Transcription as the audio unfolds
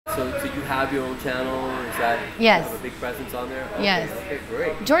So you have your own channel? Is that yes. You have a big presence on there? Okay, yes. Okay,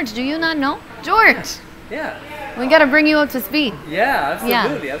 great. George, do you not know? George! Yeah. We gotta bring you up to speed. Yeah,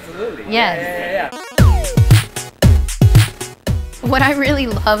 absolutely, absolutely. Yes. Yeah. What I really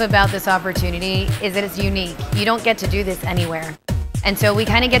love about this opportunity is that it's unique. You don't get to do this anywhere. And so we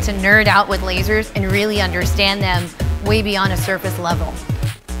kind of get to nerd out with lasers and really understand them way beyond a surface level.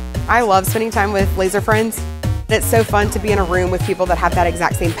 I love spending time with laser friends. It's so fun to be in a room with people that have that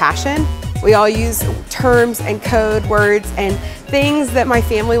exact same passion. We all use terms and code words and things that my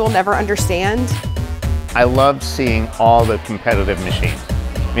family will never understand. I love seeing all the competitive machines.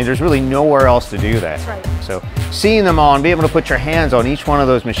 I mean, there's really nowhere else to do that. That's right. So seeing them all and be able to put your hands on each one of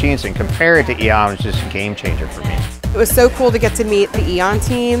those machines and compare it to Aeon is just a game changer for me. It was so cool to get to meet the Aeon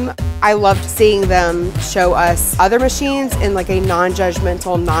team. I loved seeing them show us other machines in like a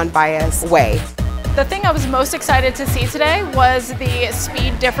non-judgmental, non-biased way. The thing I was most excited to see today was the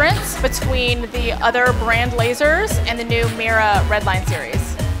speed difference between the other brand lasers and the new Mira REDLINE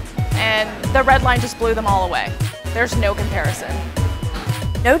series. And the REDLINE just blew them all away. There's no comparison.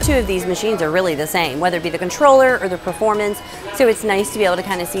 No two of these machines are really the same, whether it be the controller or the performance, so it's nice to be able to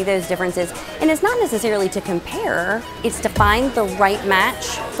kind of see those differences. And it's not necessarily to compare, it's to find the right match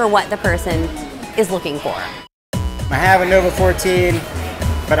for what the person is looking for. I have a Nova 14,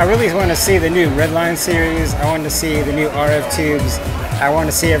 but I really want to see the new REDLINE series. I want to see the new RF tubes. I want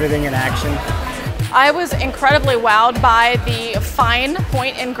to see everything in action. I was incredibly wowed by the fine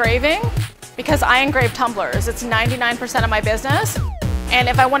point engraving because I engrave tumblers. It's 99% of my business. And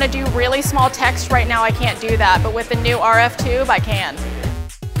if I want to do really small text right now, I can't do that. But with the new RF tube, I can.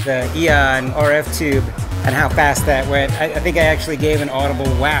 The Aeon RF tube and how fast that went, I think I actually gave an audible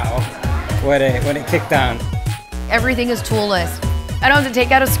wow when it kicked on. Everything is toolless. I don't have to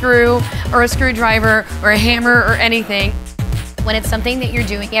take out a screw or a screwdriver or a hammer or anything. When it's something that you're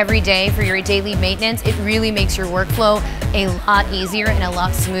doing every day for your daily maintenance, it really makes your workflow a lot easier and a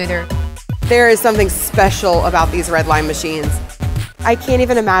lot smoother. There is something special about these REDLINE machines. I can't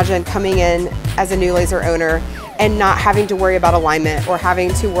even imagine coming in as a new laser owner and not having to worry about alignment or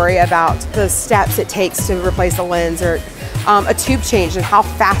having to worry about the steps it takes to replace a lens or a tube change and how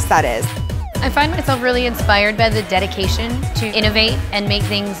fast that is. I find myself really inspired by the dedication to innovate and make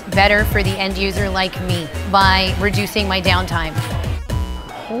things better for the end user like me by reducing my downtime.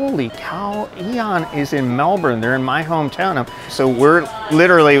 Holy cow, Aeon is in Melbourne. They're in my hometown. So we're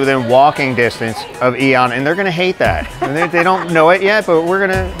literally within walking distance of Aeon, and they're gonna hate that. And they don't know it yet, but we're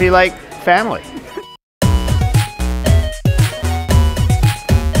gonna be like family.